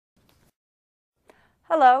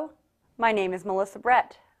Hello, my name is Melissa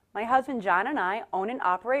Brett. My husband John and I own and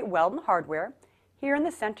operate Welden Hardware here in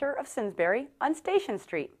the center of Simsbury on Station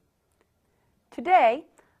Street. Today,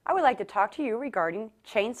 I would like to talk to you regarding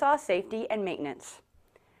chainsaw safety and maintenance.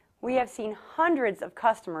 We have seen hundreds of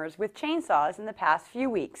customers with chainsaws in the past few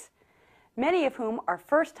weeks, many of whom are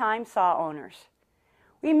first-time saw owners.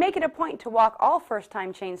 We make it a point to walk all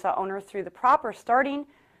first-time chainsaw owners through the proper starting,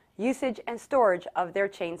 usage, and storage of their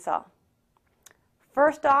chainsaw.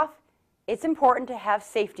 First off, it's important to have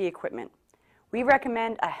safety equipment. We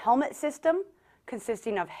recommend a helmet system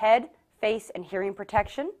consisting of head, face, and hearing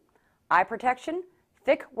protection, eye protection,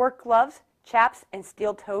 thick work gloves, chaps, and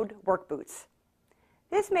steel-toed work boots.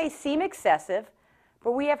 This may seem excessive,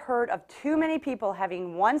 but we have heard of too many people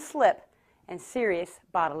having one slip and serious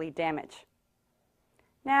bodily damage.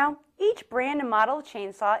 Now, each brand and model of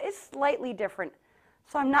chainsaw is slightly different,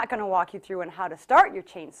 so I'm not going to walk you through on how to start your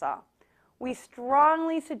chainsaw. We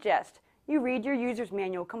strongly suggest you read your user's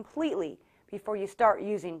manual completely before you start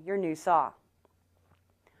using your new saw.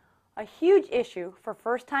 A huge issue for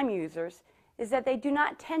first-time users is that they do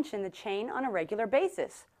not tension the chain on a regular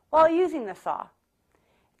basis while using the saw.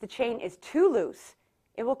 If the chain is too loose,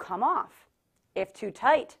 it will come off. If too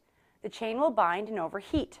tight, the chain will bind and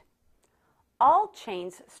overheat. All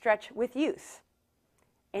chains stretch with use.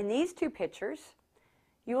 In these two pictures,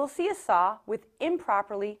 you will see a saw with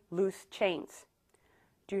improperly loose chains.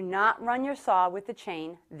 Do not run your saw with the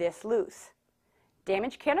chain this loose.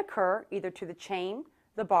 Damage can occur either to the chain,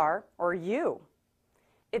 the bar, or you.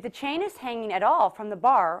 If the chain is hanging at all from the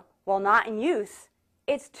bar while not in use,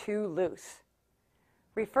 it's too loose.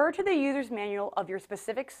 Refer to the user's manual of your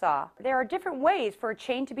specific saw. There are different ways for a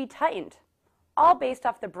chain to be tightened, all based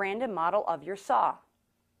off the brand and model of your saw.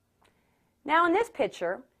 Now in this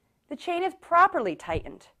picture, the chain is properly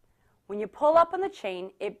tightened. When you pull up on the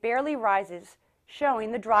chain, it barely rises,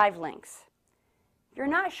 showing the drive links. If you're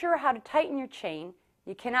not sure how to tighten your chain,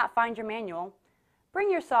 you cannot find your manual, bring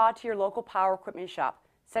your saw to your local power equipment shop,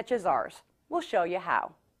 such as ours. We'll show you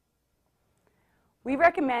how. We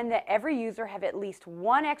recommend that every user have at least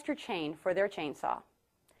one extra chain for their chainsaw.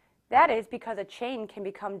 That is because a chain can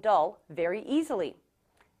become dull very easily.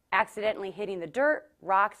 Accidentally hitting the dirt,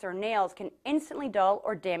 rocks, or nails can instantly dull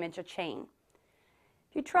or damage a chain.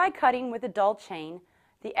 If you try cutting with a dull chain,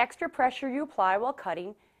 the extra pressure you apply while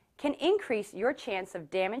cutting can increase your chance of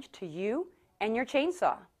damage to you and your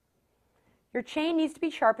chainsaw. Your chain needs to be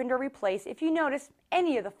sharpened or replaced if you notice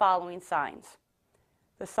any of the following signs.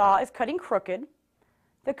 The saw is cutting crooked.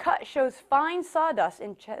 The cut shows fine sawdust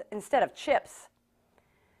instead of chips.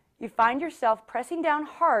 You find yourself pressing down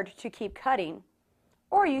hard to keep cutting,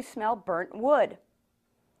 or you smell burnt wood.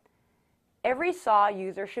 Every saw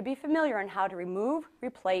user should be familiar on how to remove,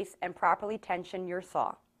 replace, and properly tension your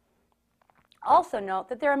saw. Also note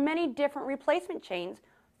that there are many different replacement chains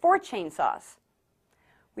for chainsaws.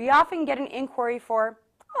 We often get an inquiry for,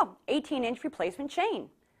 18-inch replacement chain.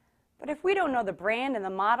 But if we don't know the brand and the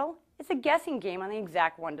model, it's a guessing game on the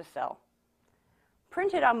exact one to sell.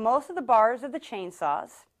 Printed on most of the bars of the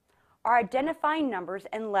chainsaws are identifying numbers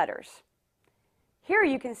and letters. Here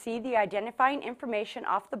you can see the identifying information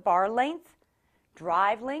off the bar length,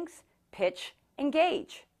 drive links, pitch, and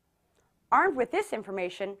gauge. Armed with this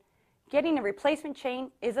information, getting a replacement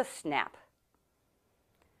chain is a snap.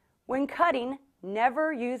 When cutting,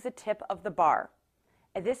 never use the tip of the bar,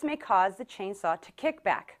 as this may cause the chainsaw to kick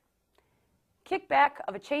back. Kickback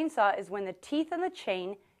of a chainsaw is when the teeth on the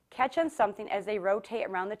chain catch on something as they rotate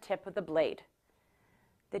around the tip of the blade.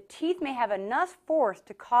 The teeth may have enough force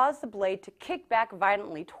to cause the blade to kick back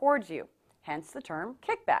violently towards you, hence the term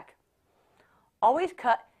kickback. Always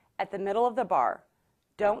cut at the middle of the bar.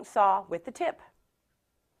 Don't saw with the tip.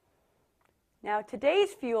 Now,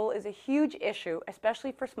 today's fuel is a huge issue,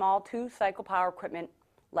 especially for small two-cycle power equipment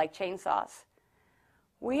like chainsaws.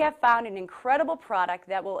 We have found an incredible product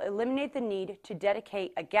that will eliminate the need to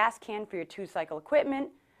dedicate a gas can for your two-cycle equipment,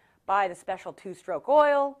 buy the special two-stroke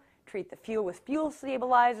oil, treat the fuel with fuel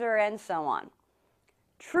stabilizer, and so on.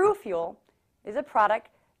 True Fuel is a product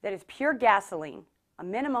that is pure gasoline, a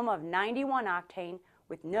minimum of 91 octane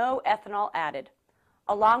with no ethanol added,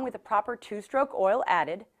 along with the proper two-stroke oil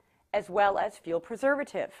added, as well as fuel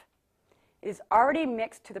preservative. It is already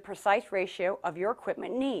mixed to the precise ratio of your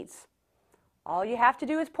equipment needs. All you have to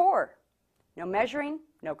do is pour. No measuring,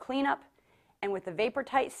 no cleanup, and with the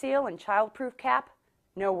vapor-tight seal and child-proof cap,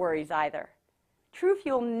 no worries either. True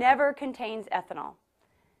Fuel never contains ethanol.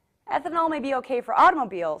 Ethanol may be okay for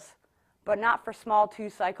automobiles, but not for small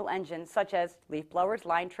two-cycle engines such as leaf blowers,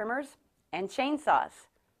 line trimmers, and chainsaws.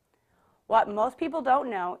 What most people don't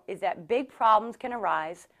know is that big problems can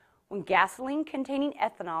arise when gasoline containing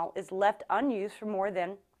ethanol is left unused for more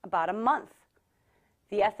than about a month.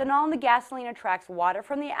 The ethanol in the gasoline attracts water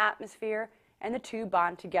from the atmosphere and the two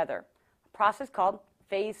bond together, a process called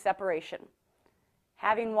phase separation.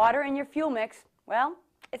 Having water in your fuel mix, well,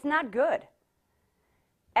 it's not good.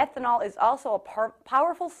 Ethanol is also a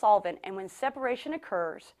powerful solvent, and when separation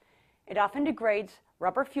occurs, it often degrades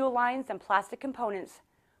rubber fuel lines and plastic components,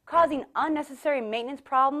 causing unnecessary maintenance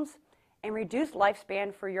problems and reduced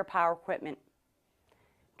lifespan for your power equipment.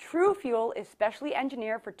 True Fuel is specially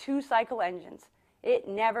engineered for two-cycle engines. It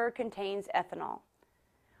never contains ethanol.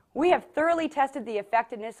 We have thoroughly tested the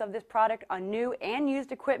effectiveness of this product on new and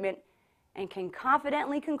used equipment and can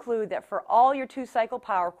confidently conclude that for all your two-cycle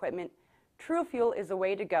power equipment, True Fuel is the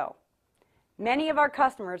way to go. Many of our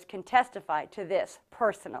customers can testify to this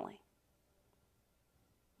personally.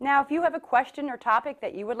 Now, if you have a question or topic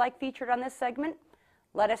that you would like featured on this segment,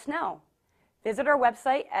 let us know. Visit our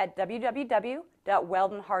website at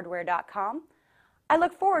www.weldenhardware.com. I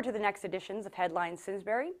look forward to the next editions of Headlines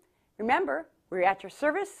Simsbury. Remember, we're at your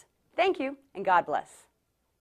service. Thank you, and God bless.